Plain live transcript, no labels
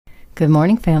Good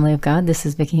morning, family of God. This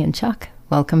is Vicki and Chuck.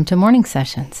 Welcome to Morning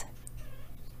Sessions.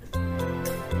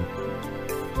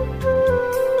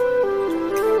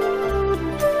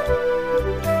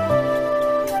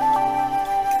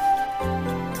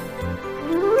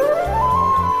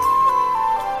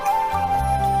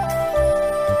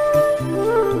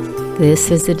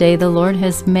 This is the day the Lord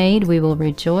has made. We will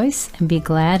rejoice and be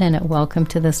glad in it. Welcome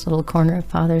to this little corner of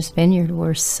Father's Vineyard.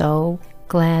 We're so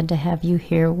glad to have you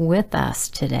here with us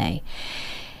today.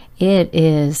 It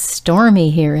is stormy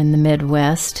here in the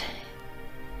Midwest,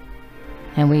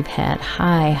 and we've had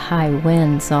high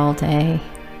winds all day.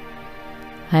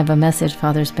 I have a message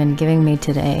Father's been giving me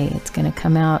today. It's going to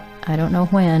come out, I don't know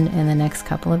when, in the next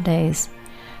couple of days.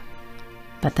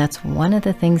 But that's one of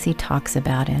the things he talks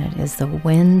about in it, is the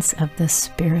winds of the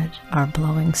Spirit are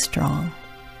blowing strong.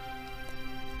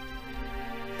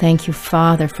 Thank you,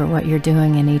 Father, for what you're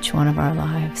doing in each one of our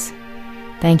lives.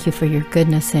 Thank you for your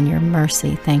goodness and your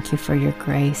mercy. Thank you for your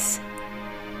grace,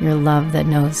 your love that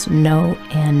knows no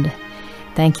end.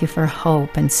 Thank you for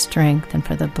hope and strength and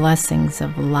for the blessings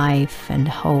of life and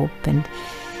hope and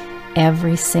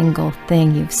every single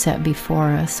thing you've set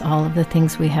before us, all of the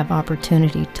things we have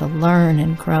opportunity to learn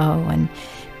and grow and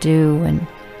do. And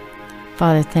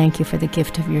Father, thank you for the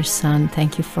gift of your Son.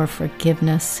 Thank you for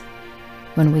forgiveness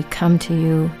when we come to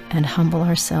you and humble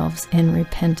ourselves in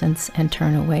repentance and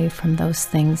turn away from those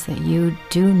things that you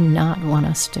do not want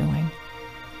us doing.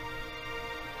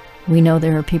 We know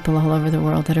there are people all over the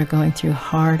world that are going through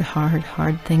hard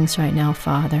things right now,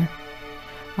 Father.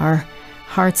 Our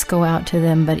hearts go out to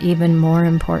them, but even more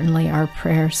importantly, our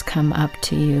prayers come up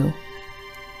to you,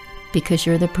 because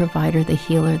you're the provider, the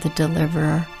healer, the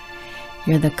deliverer.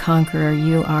 You're the conqueror.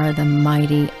 You are the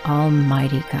mighty,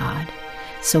 almighty God.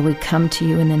 So we come to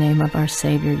you in the name of our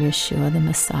Savior, Yeshua, the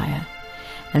Messiah.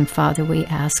 And Father, we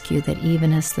ask you that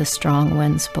even as the strong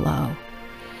winds blow,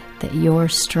 that your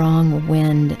strong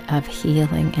wind of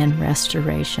healing and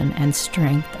restoration and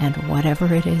strength and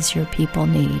whatever it is your people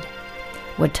need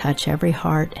would touch every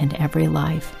heart and every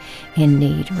life in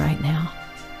need right now.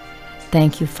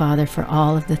 Thank you, Father, for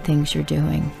all of the things you're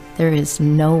doing. There is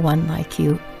no one like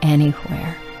you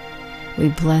anywhere. We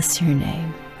bless your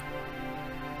name.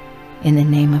 In the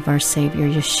name of our Savior,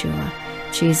 Yeshua,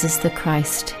 Jesus the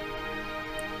Christ,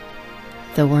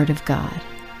 the Word of God.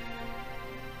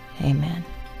 Amen.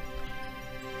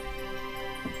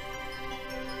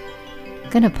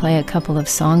 I'm going to play a couple of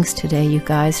songs today, you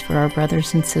guys, for our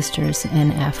brothers and sisters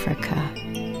in Africa.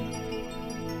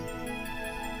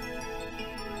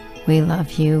 We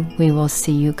love you. We will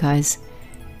see you guys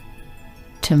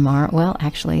tomorrow. Well,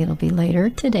 actually, it'll be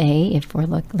later today if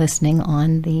we're listening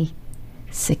on the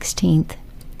 16th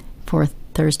for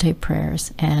Thursday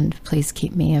prayers. And please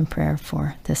keep me in prayer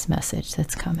for this message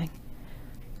that's coming.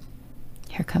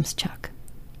 Here comes Chuck.